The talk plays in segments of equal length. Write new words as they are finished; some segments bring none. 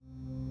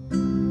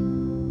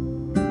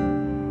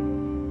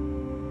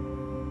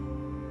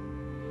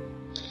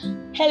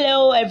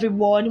Hello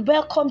everyone,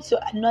 welcome to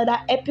another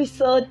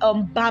episode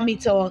on Bami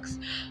Talks.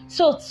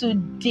 So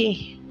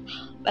today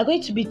we're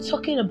going to be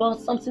talking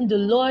about something the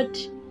Lord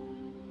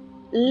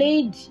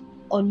laid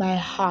on my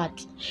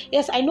heart.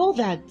 Yes, I know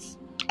that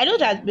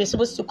we're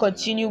supposed to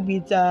continue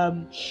with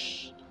on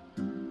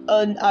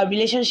our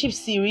relationship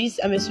series,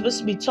 and we're supposed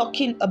to be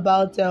talking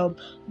about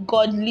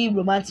godly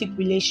romantic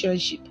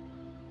relationship.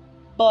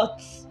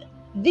 But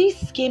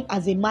this came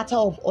as a matter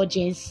of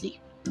urgency,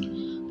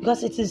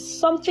 because it is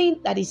something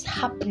that is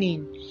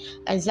happening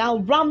and is now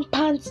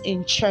rampant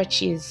in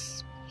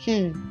churches.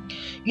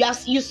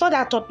 You saw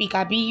that topic,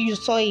 Abby. You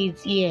saw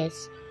it,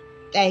 yes.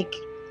 Like,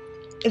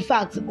 in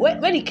fact,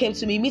 when it came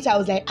to me, I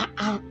was like,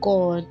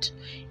 God,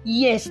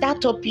 yes,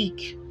 that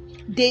topic.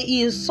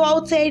 They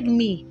insulted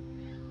me.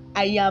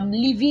 I am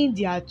leaving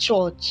their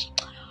church.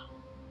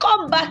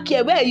 Come back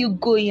here. Where are you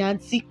going,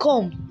 auntie?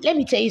 Come. Let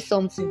me tell you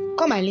something.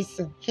 Come and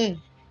listen.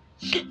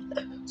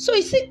 So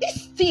you see,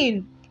 this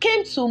thing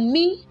came to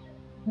me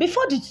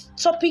before the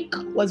topic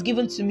was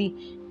given to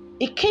me.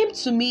 It came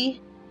to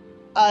me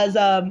as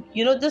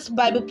this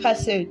Bible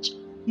passage,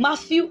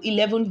 Matthew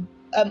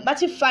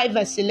 5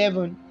 verse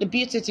 11, the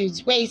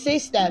Beatitudes, where it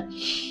says that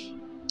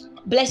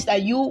blessed are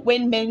you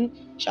when men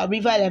shall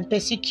revile and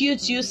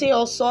persecute you, say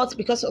all sorts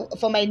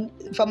for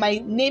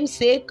my name's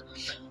sake,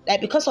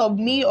 like because of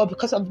me or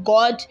because of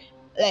God.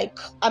 Like,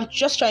 I'm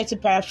just trying to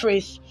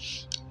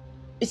paraphrase.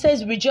 It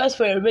says, rejoice,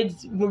 for your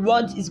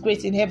reward is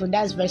great in heaven.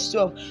 That's verse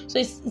 12. So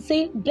it's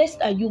saying,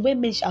 blessed are you when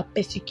men shall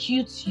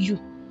persecute you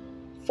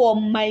for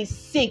my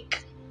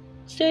sake.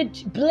 Said,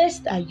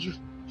 blessed are you.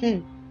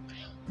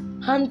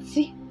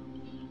 Auntie,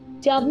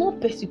 they have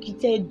not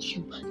persecuted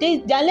you.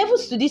 There are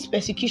levels to this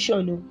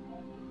persecution. No?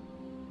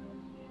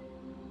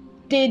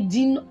 They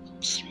did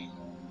not.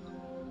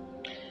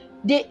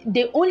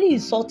 They only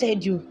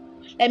insulted you.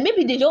 And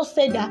maybe they just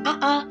said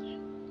that,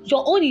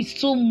 your own is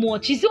too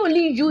much. Is it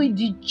only you in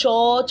the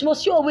church?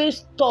 Must you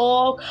always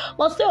talk?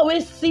 Must they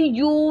always see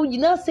you? You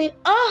now say,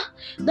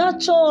 that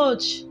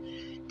church,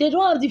 they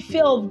don't have the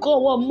fear of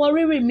God. Well,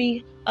 murmuring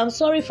me. I'm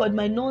sorry for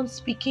my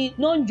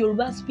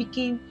non-Yoruba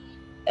speaking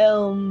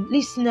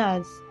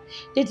listeners.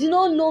 They did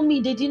not know me.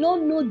 They did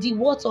not know the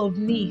worth of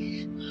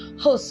me.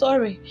 Oh,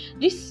 sorry.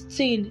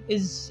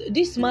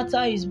 This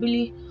matter is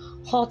really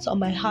hot on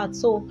my heart.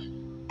 So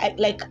I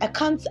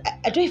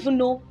don't even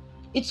know.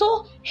 It's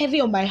so heavy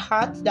on my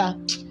heart that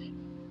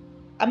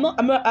I know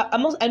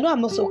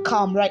I'm not so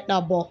calm right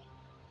now, but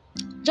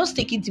just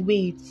take it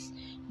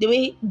the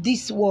way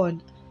this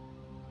one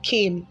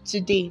came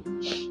today.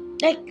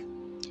 Like,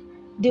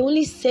 they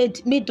only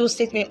made those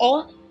statements,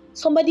 or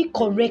somebody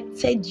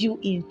corrected you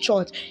in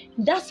church.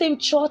 That same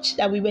church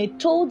that we were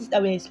told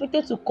that we were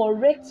expected to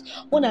correct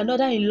one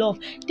another in love.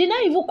 They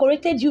not even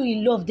corrected you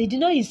in love. They did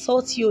not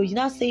insult you. You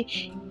now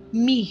say,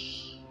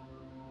 me,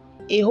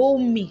 a whole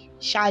me,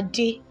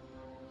 Shade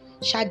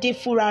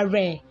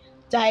Furare,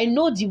 that I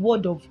know the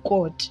word of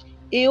God.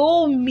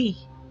 Oh me.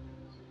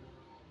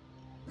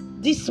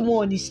 This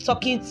one is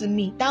talking to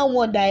me. That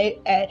one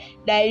that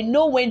I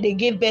know when they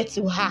gave birth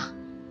to her.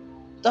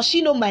 Does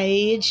she know my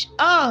age?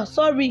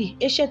 Sorry,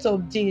 Ancient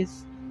of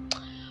Days.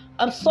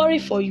 I'm sorry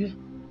for you.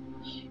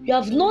 You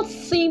have not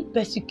seen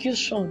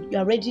persecution. You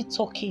are already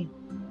talking.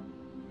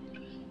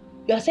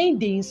 You are saying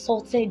they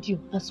insulted you,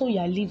 and so you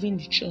are leaving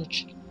the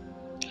church.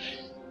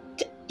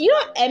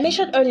 I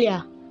mentioned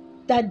earlier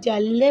that there are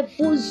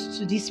levels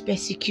to this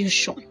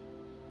persecution.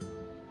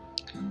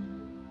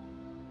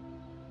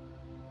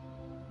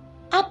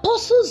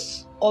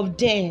 Apostles of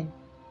then,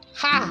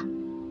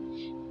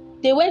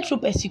 they went through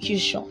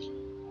persecution.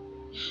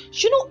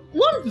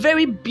 One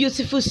very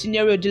beautiful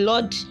scenario the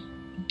Lord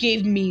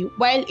gave me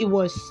while He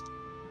was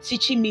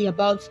teaching me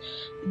about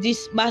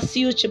this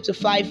Matthew chapter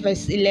 5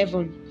 verse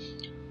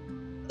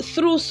 11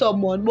 through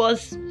someone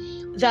was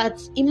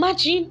that,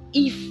 imagine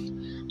if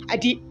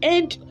at the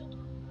end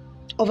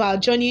of our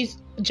journey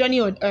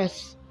on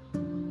earth,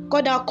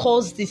 God now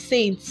calls the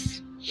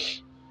saints.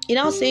 He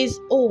now says,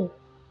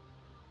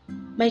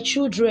 my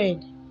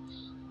children,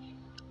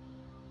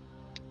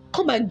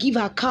 come and give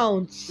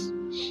accounts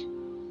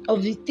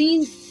of the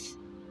things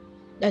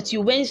that you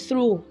went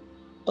through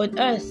on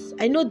earth.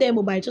 I know them,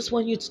 but I just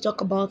want you to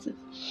talk about it.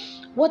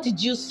 What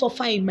did you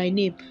suffer in my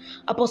name?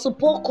 Apostle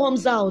Paul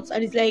comes out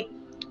and he's like,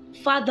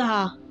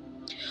 Father,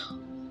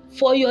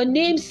 for your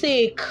name's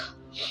sake,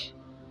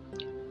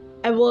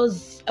 I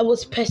was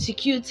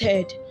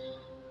persecuted.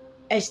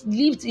 I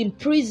lived in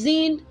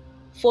prison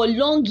for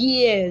long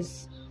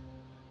years.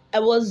 I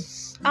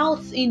was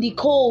out in the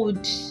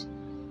cold.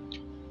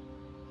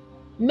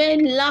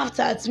 Men laughed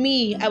at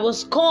me. I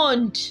was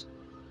scorned.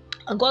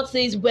 And God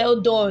says,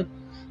 well done,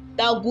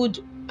 thou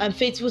good and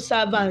faithful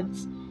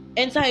servant.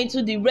 Enter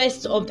into the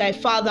rest of thy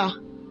Father.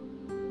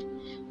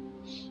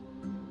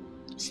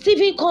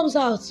 Stephen comes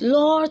out,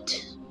 Lord,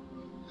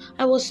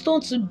 I was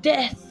stoned to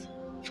death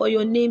for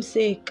your name's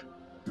sake.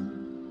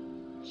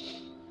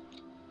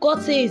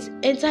 God says,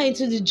 enter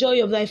into the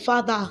joy of thy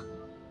Father.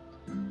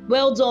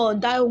 Well done,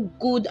 thou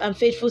good and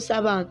faithful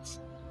servant.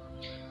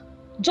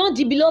 John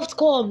the Beloved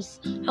comes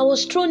and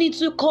was thrown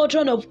into a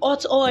cauldron of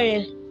hot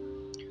oil.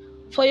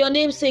 For your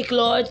name's sake,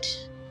 Lord.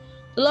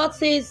 The Lord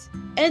says,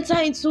 enter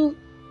into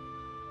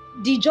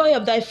the joy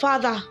of thy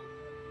Father,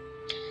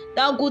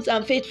 thou good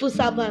and faithful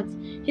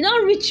servant. You now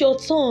reach your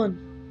turn.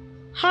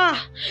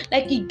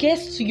 Like it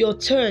gets to your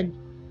turn.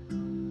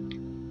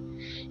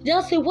 You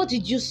now say, what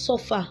did you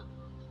suffer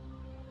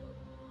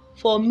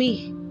for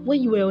me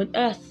when you were on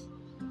earth?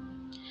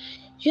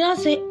 You now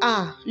say,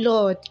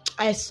 Lord,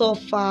 I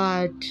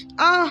suffered.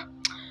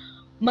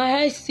 My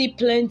eyes see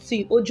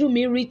plenty. Ojú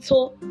mi rí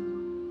tó.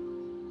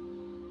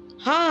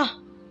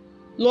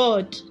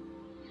 Lord,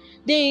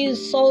 they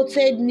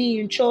insulted me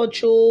in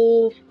church.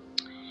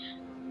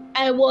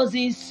 I was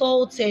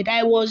insulted.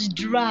 I was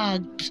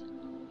dragged.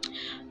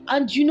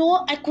 And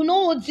I could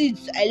not hold it.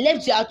 I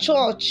left their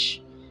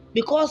church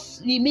because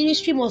the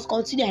ministry must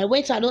continue. I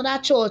went to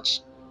another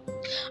church.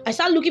 I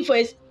started looking for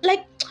it.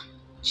 Like,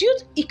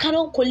 it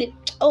cannot collect.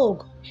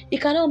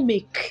 It cannot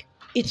make.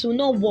 It will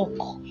not work.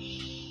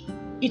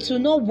 It will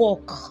not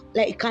work.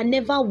 Like, it can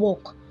never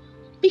work.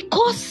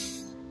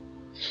 Because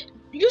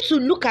you to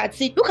look at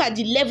it, look at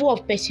the level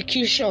of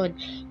persecution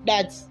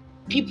that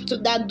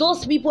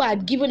those people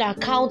had given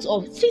account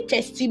of. See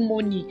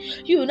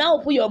testimony. You now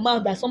open your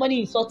mouth that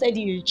somebody insulted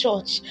you in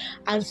church,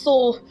 and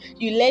so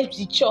you left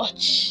the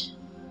church.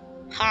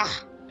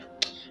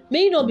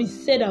 May it not be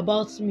said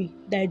about me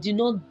that I do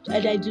not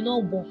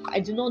work, I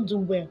do not do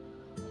well.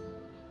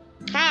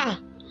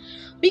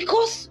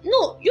 Because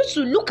no, you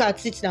to look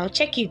at it now,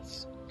 check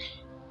it.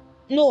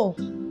 No,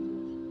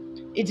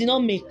 it did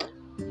not make.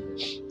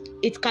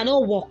 It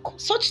cannot work.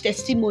 Such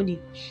testimony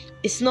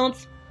it's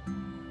not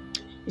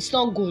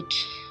good.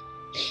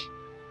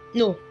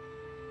 No,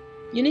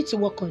 you need to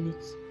work on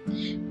it.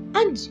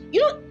 And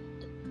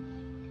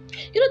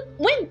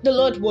when the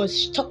Lord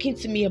was talking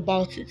to me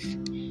about it,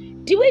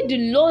 the way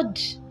the Lord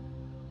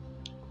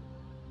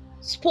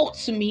spoke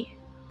to me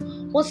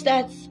was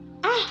that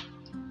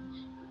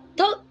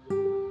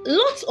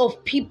lots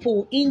of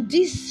people in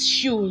these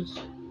shoes,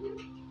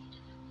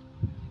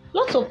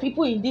 lots of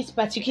people in this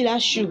particular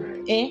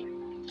shoe,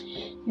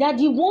 they're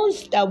the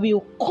ones that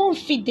will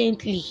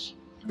confidently,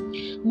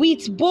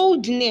 with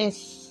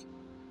boldness,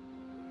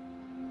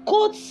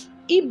 quote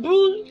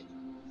Hebrews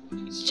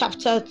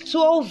chapter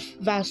 12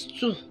 verse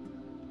 2.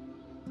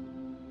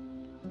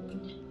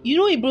 You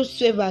know Hebrews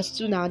 12 verse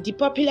 2 now, the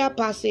popular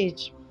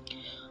passage.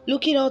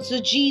 Looking unto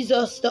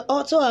Jesus, the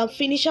author and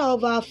finisher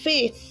of our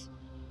faith.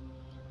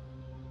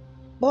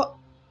 But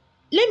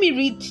let me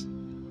read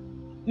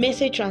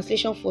Message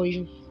translation for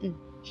you. It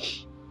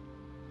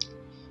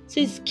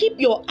says, keep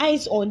your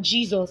eyes on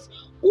Jesus,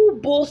 who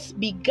both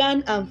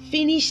began and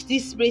finished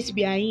this race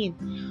we are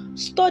in.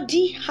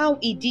 Study how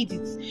he did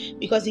it,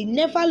 because he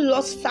never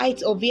lost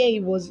sight of where he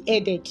was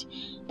headed.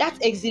 That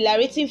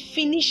exhilarating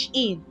finish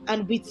in,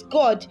 and with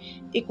God,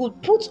 he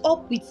could put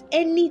up with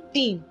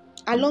anything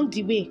along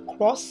the way,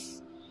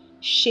 cross,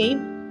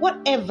 shame,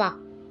 whatever.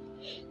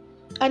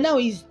 And now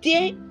he's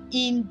there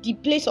in the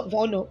place of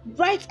honor,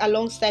 right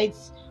alongside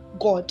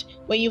God.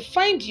 When you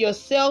find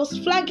yourselves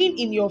flagging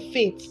in your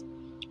faith,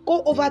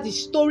 go over the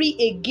story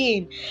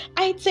again,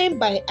 item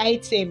by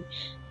item.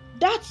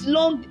 That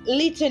long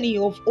litany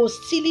of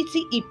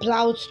hostility he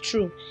plowed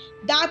through,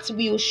 that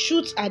will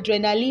shoot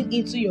adrenaline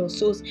into your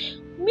souls.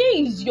 Where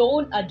is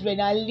your own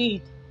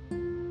adrenaline?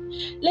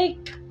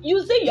 Like,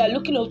 you say you are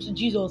looking up to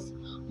Jesus,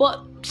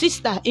 but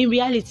sister, in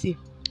reality,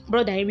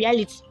 brother, in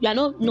reality, you are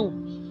not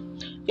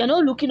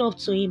looking up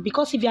to him.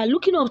 Because if you are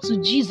looking up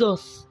to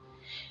Jesus,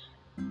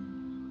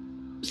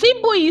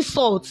 simple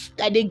insults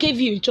that they gave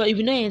you in church, it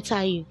will not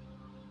enter you.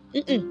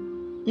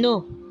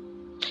 No,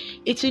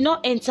 it will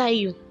not enter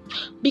you,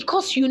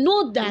 because you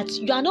know that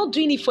you are not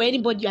doing it for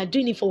anybody, you are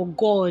doing it for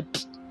God.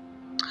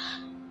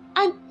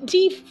 And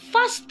the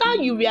faster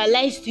you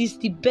realize this,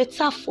 the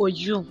better for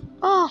you.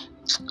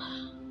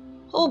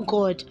 Oh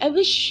God, I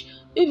wish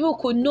people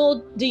could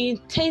know the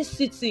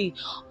intensity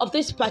of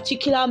this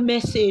particular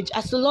message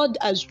as the Lord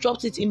has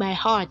dropped it in my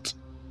heart.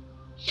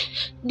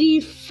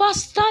 The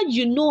faster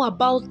you know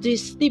about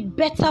this, the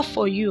better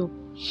for you.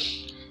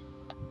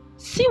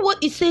 See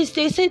what it says.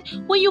 They said,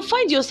 when you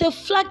find yourself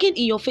flagging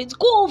in your faith,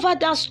 go over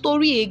that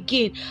story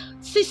again.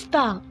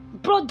 Sister,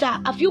 brother,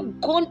 have you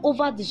gone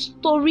over the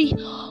story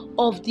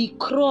of the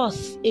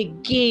cross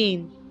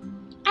again?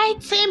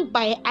 Item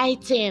by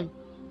item.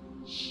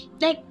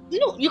 Like,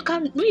 you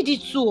can read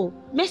it too.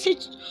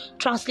 Message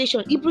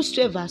translation, Hebrews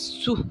 12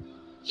 verse 2.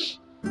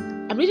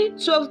 I'm reading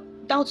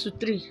 12 down to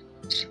 3.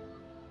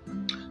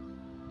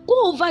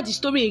 Go over the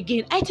story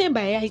again, item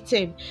by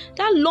item.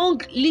 That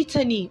long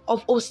litany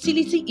of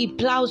hostility he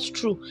plows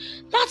through,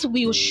 that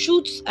will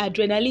shoot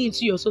adrenaline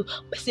into your soul.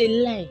 But it's a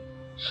lie.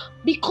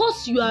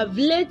 Because you have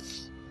let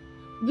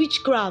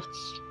witchcraft.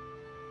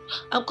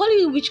 I'm calling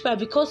it witchcraft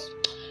because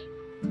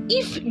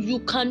if you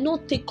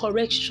cannot take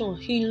correction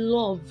in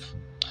love,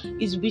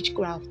 it's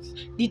witchcraft.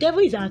 The devil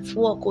is at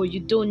work, or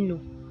you don't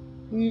know.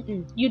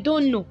 You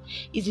don't know.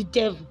 It's the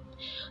devil.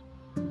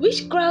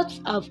 Witchcraft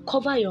have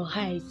covered your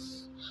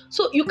eyes,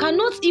 so you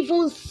cannot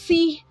even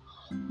see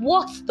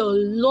what the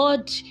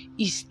Lord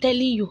is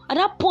telling you. At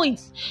that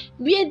point,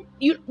 where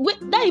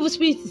that evil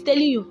spirit is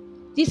telling you,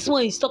 this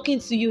one is talking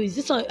to you. Is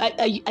this one?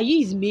 Are you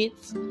his mate?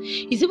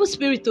 Is evil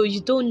spirit or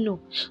you don't know?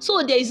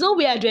 So there is no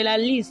way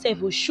adrenaline itself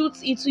will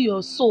shoot into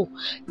your soul.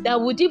 There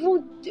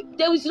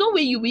is no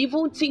way you will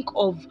even think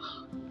of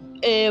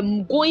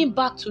going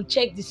back to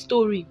check the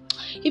story.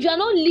 If you are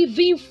not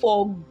living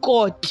for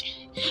God,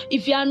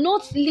 if you are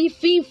not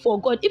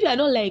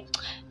like,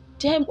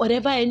 damn,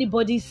 whatever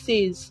anybody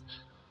says,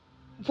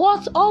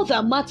 what all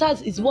that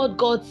matters is what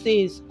God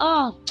says.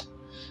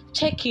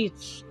 Check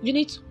it. You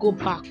need to go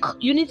back.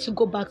 You need to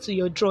go back to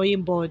your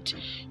drawing board.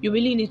 You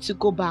really need to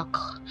go back.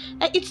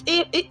 It's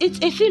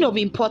a thing of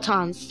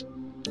importance.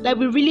 Like,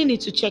 we really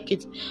need to check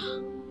it.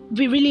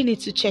 We really need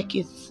to check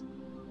it.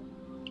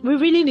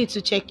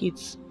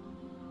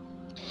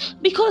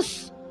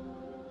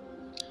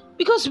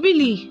 Because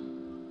really,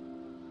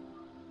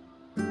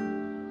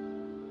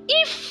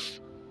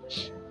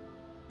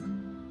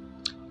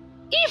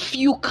 if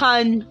you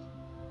can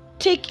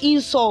take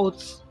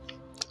insults,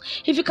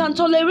 if you can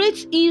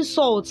tolerate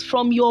insults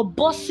from your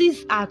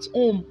bosses at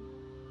home,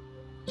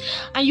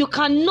 and you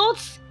cannot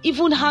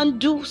even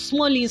handle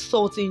small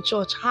insults in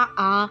church,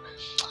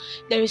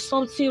 there is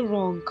something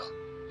wrong.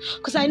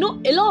 Because I know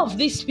a lot of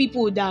these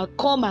people that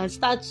come and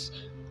start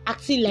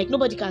acting like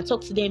nobody can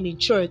talk to them in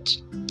church,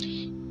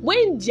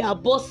 when their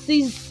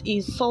bosses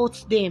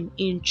insult them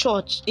in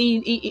church,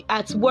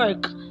 at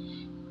work,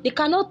 they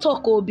cannot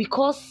talk,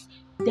 because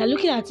they're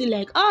looking at it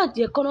like,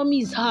 the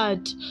economy is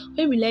hard.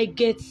 When will I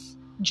get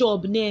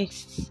job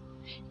next?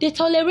 They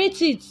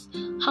tolerate it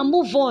and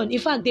move on. In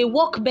fact, they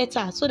work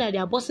better so that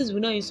their bosses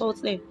will not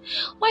insult them.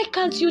 Why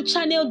can't you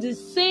channel the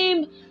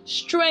same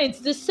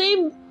strength, the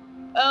same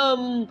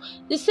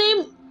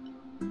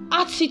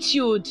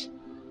attitude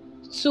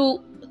to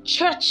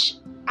church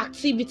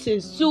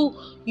activities, to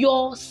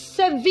your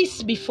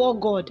service before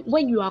God?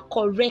 When you are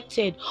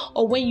corrected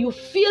or when you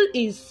feel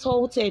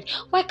insulted,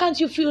 why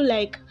can't you feel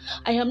like,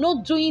 I am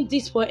not doing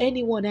this for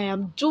anyone, I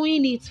am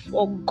doing it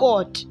for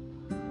God?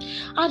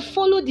 And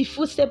follow the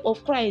footsteps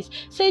of Christ.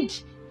 Said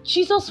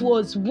Jesus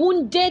was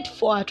wounded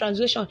for our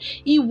transgression.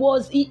 He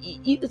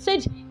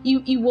said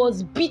he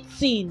was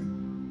beaten.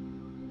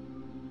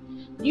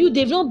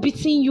 They've not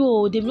beaten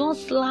you, they've not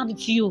slammed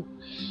you,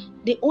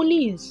 they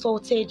only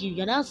insulted you.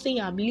 You're now saying,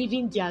 I'm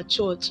leaving their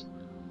church.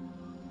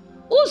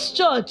 Whose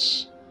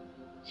church?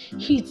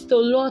 It's the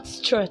Lord's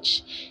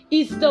church.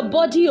 It's the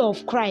body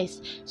of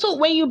Christ. So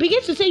when you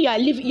begin to say you are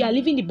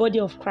leaving the body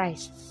of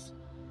Christ,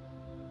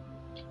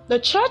 the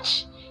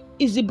church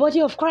is the body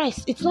of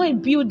Christ. It's not a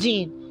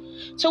building.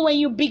 So when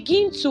you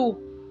begin to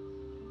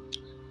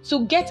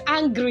get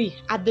angry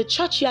at the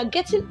church, you are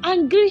getting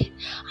angry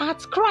at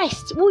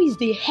Christ, who is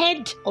the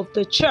head of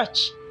the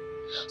church.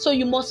 So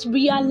you must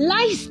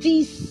realize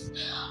this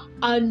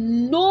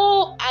and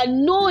know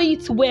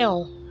it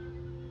well.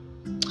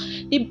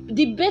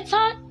 The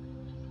better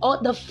or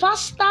the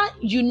faster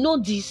you know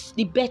this,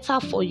 the better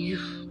for you.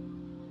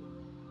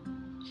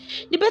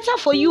 The better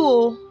for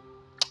you.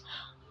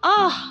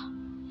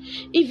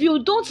 If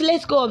you don't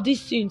let go of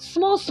this thing,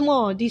 small,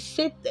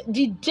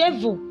 the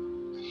devil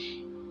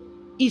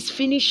is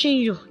finishing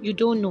you. You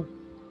don't know.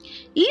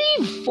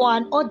 Live for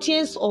an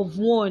audience of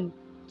one.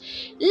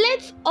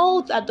 Let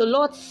all that the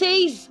Lord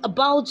says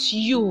about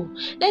you,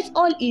 let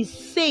all He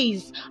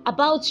says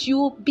about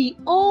you be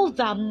all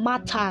that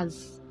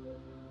matters.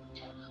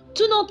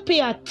 Do not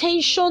pay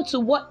attention to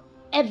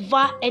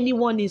whatever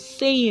anyone is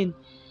saying.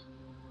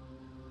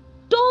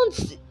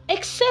 Don't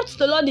accept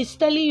the Lord is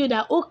telling you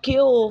that, okay,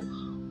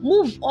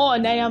 move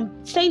on. I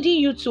am sending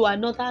you to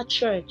another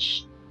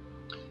church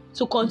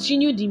to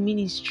continue the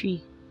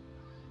ministry.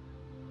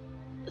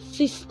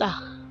 Sister,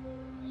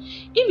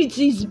 if it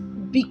is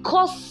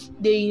because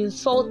they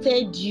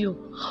insulted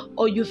you,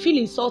 or you feel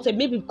insulted,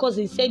 maybe because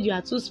they said you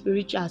are too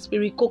spiritual,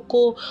 spirit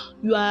coco,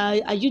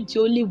 are you the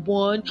only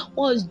one?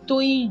 What's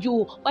doing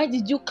you? Why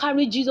did you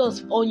carry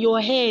Jesus on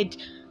your head?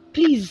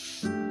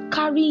 Please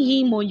carry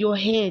Him on your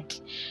head.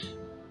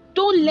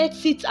 Don't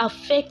let it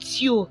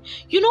affect you.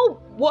 You know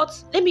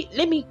what? Let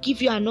me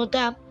give you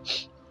another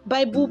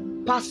Bible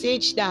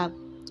passage that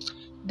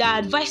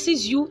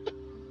advises you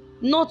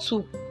not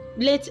to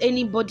let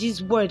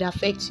anybody's word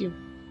affect you.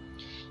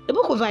 The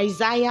book of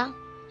Isaiah,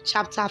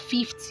 chapter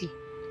 50,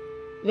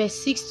 verse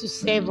 6 to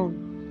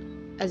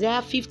 7.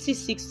 Isaiah 50,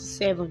 6 to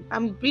 7.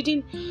 I'm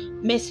reading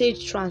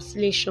Message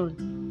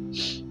translation.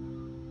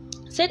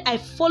 It said, I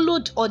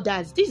followed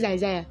others. This is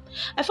Isaiah.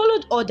 I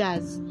followed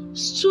others,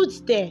 stood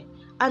there,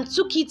 and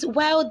took it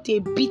while they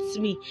beat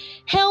me,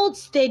 held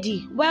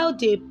steady while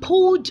they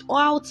pulled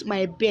out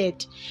my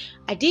beard.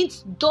 I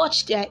didn't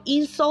dodge their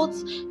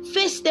insults,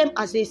 faced them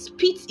as they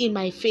spit in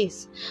my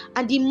face.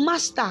 And the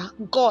Master,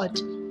 God,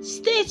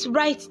 stays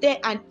right there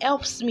and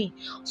helps me,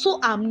 so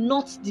I'm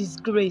not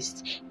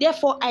disgraced.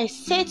 Therefore, I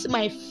set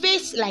my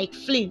face like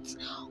flint,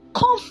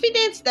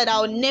 confident that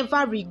I'll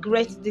never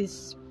regret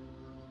this.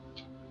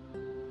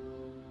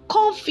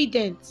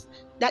 Confident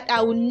that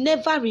I will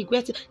never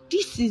regret it.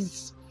 This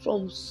is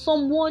from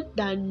someone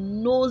that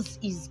knows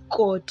is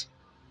God.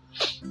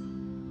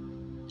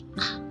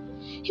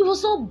 He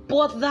was not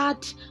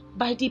bothered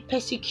by the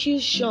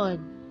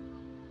persecution.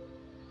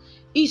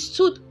 He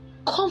stood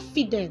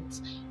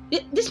confident.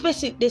 This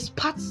person, they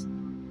spat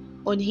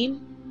on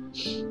him.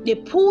 They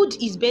pulled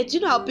his beard. Do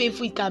you know how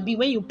painful it can be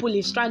when you pull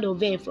a strand of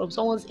hair from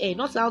someone's hair?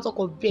 Not now talk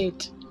of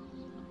beard.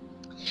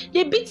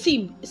 They beat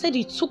him. He said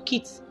he took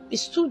it. He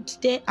stood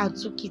there and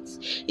took it.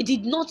 He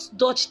did not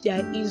dodge their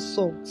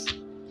insults.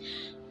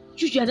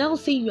 You are now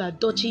saying you are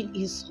dodging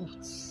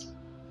insults.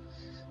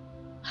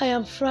 I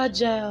am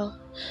fragile.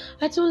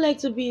 I don't like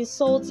to be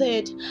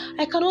insulted.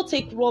 I cannot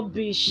take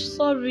rubbish.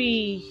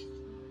 Sorry.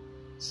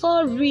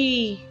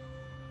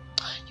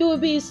 You will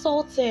be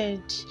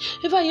insulted.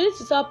 In fact, you need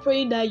to start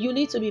praying that you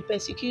need to be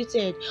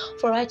persecuted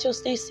for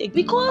righteousness' sake,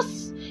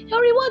 because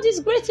your reward is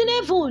great in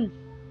heaven.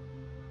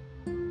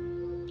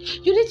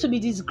 You need to be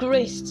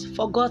disgraced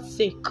for God's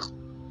sake.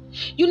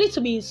 You need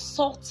to be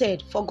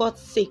insulted for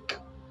God's sake.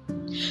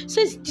 It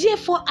says,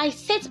 therefore, I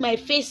set my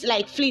face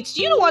like flint.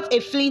 Do you know what a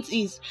flint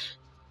is?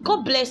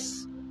 God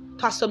bless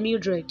Pastor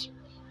Mildred.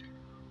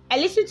 I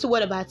listened to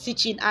one of her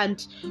teaching,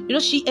 and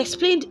she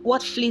explained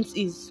what flint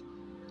is.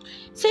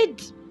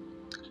 Said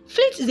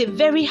flint is a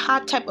very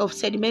hard type of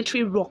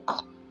sedimentary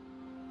rock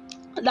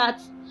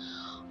that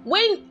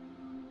when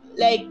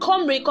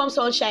come rain, come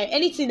sunshine,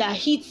 anything that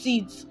hits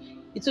it,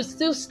 it will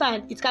still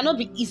stand. It cannot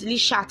be easily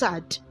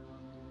shattered.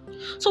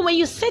 So when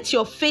you set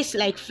your face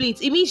like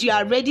flint, it means you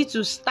are ready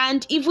to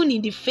stand even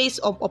in the face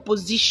of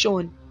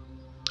opposition.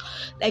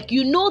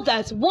 You know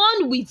that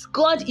one with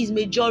God is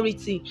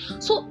majority.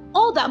 So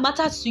all that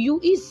matters to you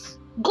is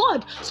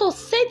God. So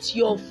set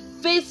your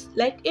face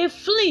like a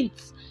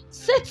flint.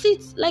 Set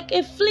it like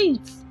a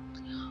flint.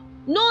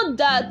 Know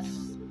that.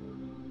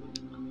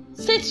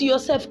 Say to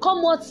yourself,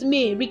 come what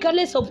may,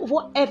 regardless of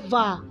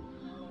whatever,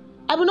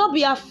 I will not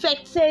be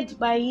affected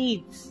by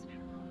it.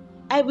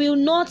 I will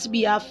not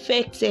be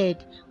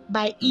affected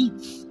by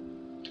it.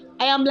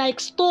 I am like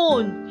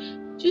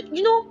stone.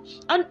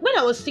 And when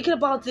I was thinking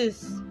about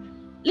this,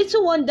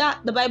 little wonder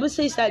the Bible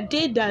says that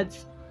they that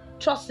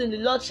trust in the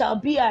Lord shall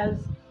be as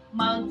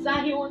Mount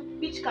Zion,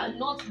 which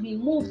cannot be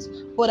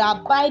moved but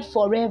abide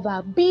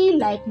forever. Be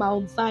like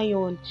Mount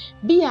Zion.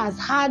 Be as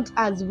hard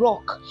as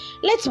rock.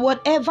 Let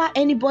whatever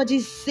anybody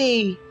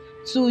say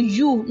to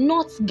you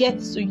not get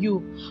to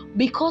you.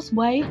 Because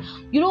why?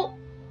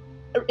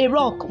 A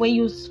rock, when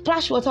you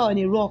splash water on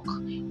a rock,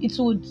 it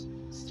would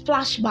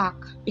splash back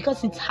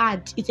because it's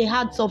hard. It's a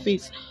hard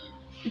surface.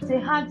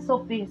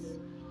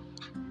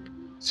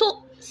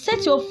 So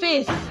set your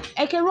face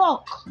like a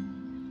rock.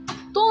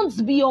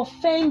 Don't be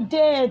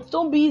offended.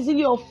 Don't be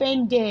easily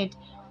offended.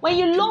 When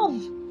you love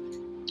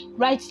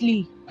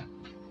rightly,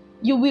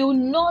 you will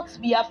not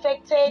be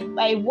affected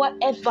by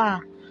whatever.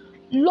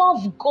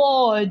 Love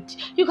God.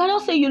 You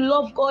cannot say you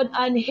love God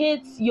and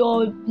hate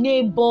your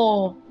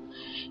neighbor.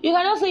 You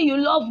cannot say you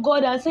love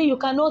God and say you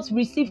cannot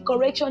receive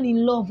correction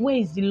in love. Where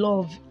is the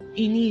love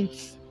in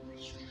it?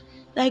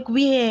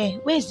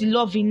 Where is the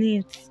love in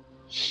it?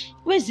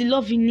 Where is the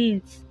love in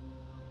it?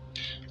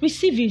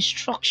 Receive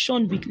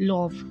instruction with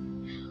love.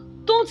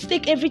 Don't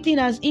take everything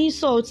as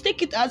insults.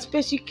 Take it as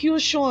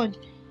persecution.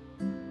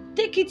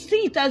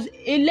 See it as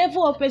a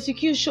level of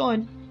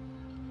persecution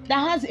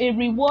that has a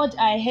reward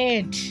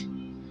ahead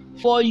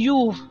for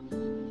you.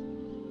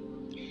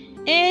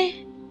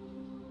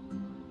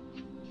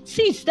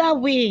 See it that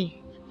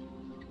way.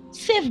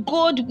 Save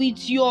God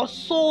with your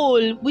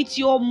soul, with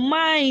your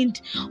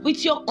mind,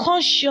 with your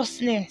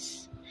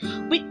consciousness,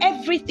 with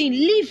everything.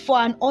 Live for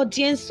an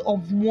audience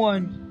of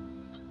one.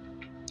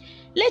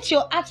 Let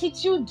your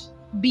attitude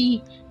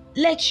be,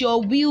 let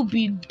your will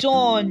be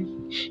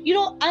done.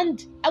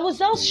 And I was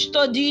now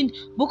studying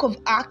Book of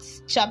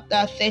Acts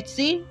chapter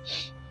 13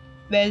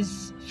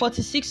 verse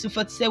 46 to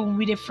 47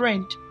 with a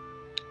friend,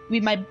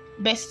 with my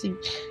bestie.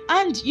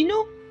 And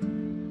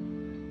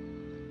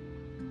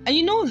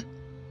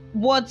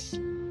what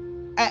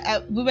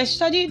we were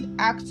studying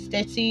Acts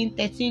 13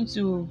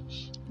 to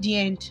the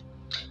end.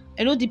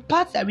 The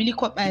part that really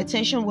caught my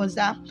attention was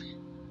that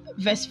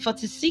verse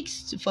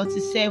 46 to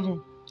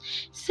 47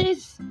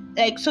 says,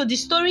 so the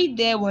story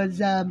there was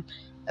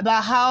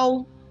about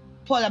how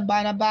Paul and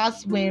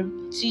Barnabas were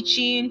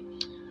teaching,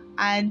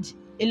 and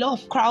a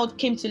lot of crowd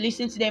came to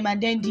listen to them,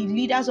 and then the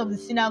leaders of the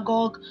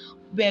synagogue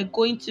were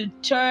going to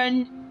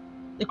turn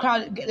the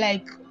crowd,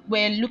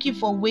 were looking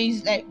for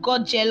ways,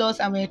 got jealous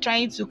and were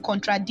trying to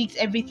contradict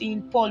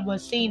everything Paul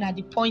was saying at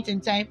the point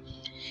in time.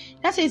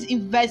 That says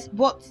in verse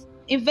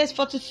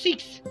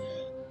 46,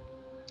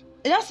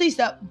 that says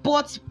that,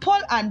 but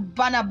Paul and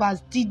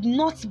Barnabas did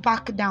not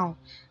back down.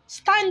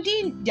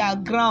 Standing their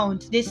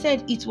ground, they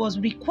said it was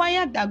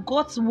required that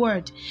God's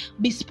word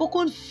be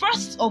spoken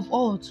first of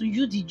all to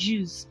you, the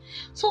Jews.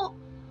 So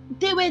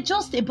they were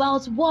just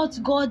about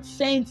what God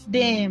sent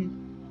them.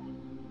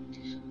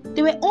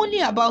 They were only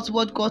about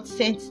what God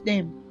sent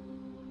them.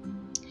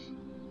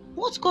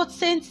 What God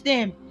sent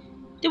them.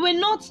 They were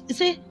not,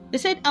 They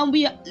said, and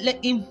we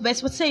in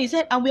verse 14, he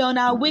said, and we are on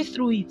our way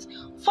through it,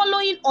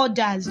 following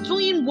orders,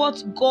 doing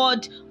what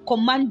God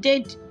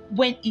commanded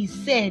when he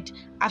said,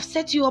 I've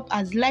set you up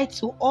as light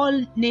to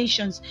all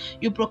nations.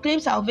 You proclaim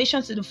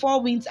salvation to the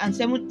four winds and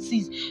seven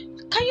seas.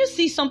 Can you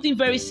see something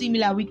very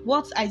similar with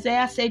what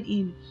Isaiah said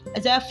in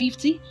Isaiah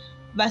 50,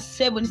 verse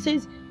 7? It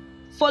says,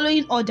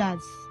 following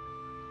orders.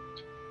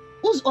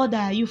 Whose order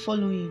are you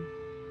following?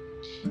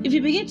 If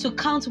you begin to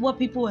count what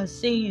people are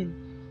saying,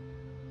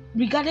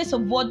 regardless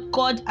of what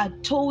God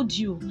had told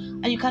you,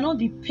 and you cannot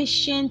be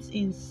patient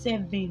in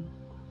serving,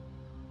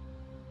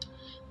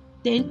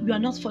 then you are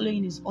not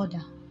following his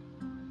order.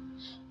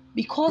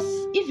 Because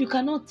if you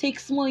cannot take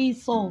small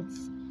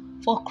insults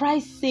for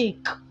Christ's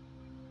sake,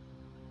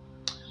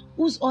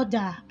 whose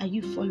order are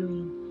you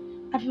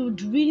following? I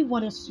would really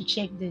want us to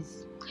check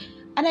this.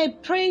 And I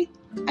believe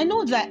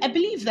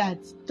that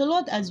the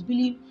Lord has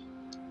really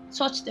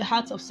touched the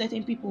hearts of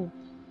certain people.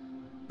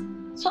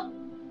 So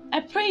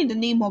I pray in the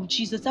name of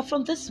Jesus that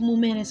from this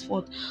moment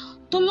henceforth,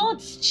 the Lord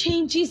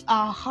changes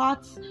our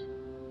hearts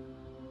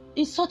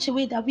in such a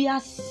way that we are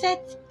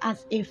set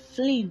as a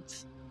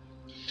flint,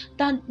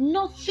 that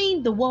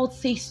nothing the world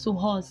says to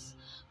us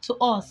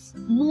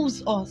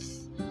moves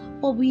us,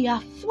 but we are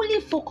fully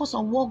focused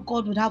on what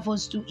God would have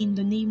us do in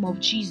the name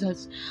of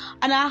Jesus.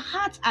 And our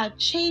hearts are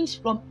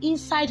changed from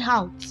inside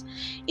out,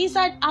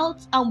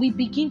 and we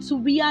begin to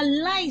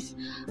realize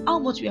how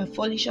much we are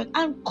falling short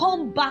and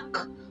come back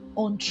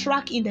on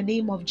track in the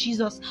name of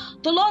Jesus.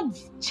 The Lord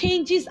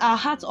changes our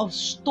heart of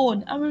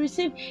stone and we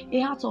receive a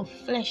heart of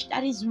flesh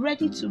that is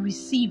ready to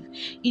receive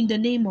in the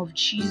name of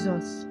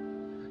Jesus.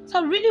 So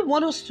I really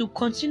want us to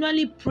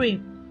continually pray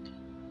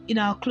in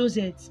our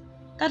closets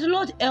that the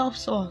Lord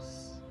helps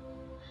us.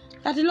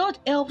 That the Lord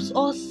helps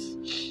us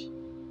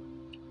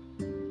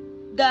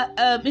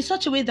that in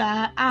such a way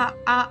that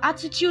our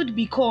attitude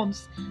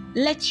becomes,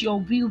 let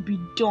your will be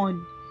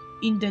done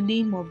in the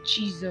name of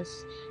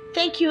Jesus.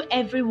 Thank you,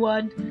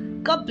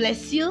 everyone. God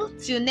bless you.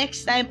 Till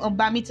next time on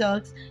Bami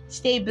Talks.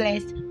 Stay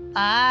blessed.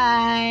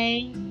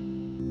 Bye.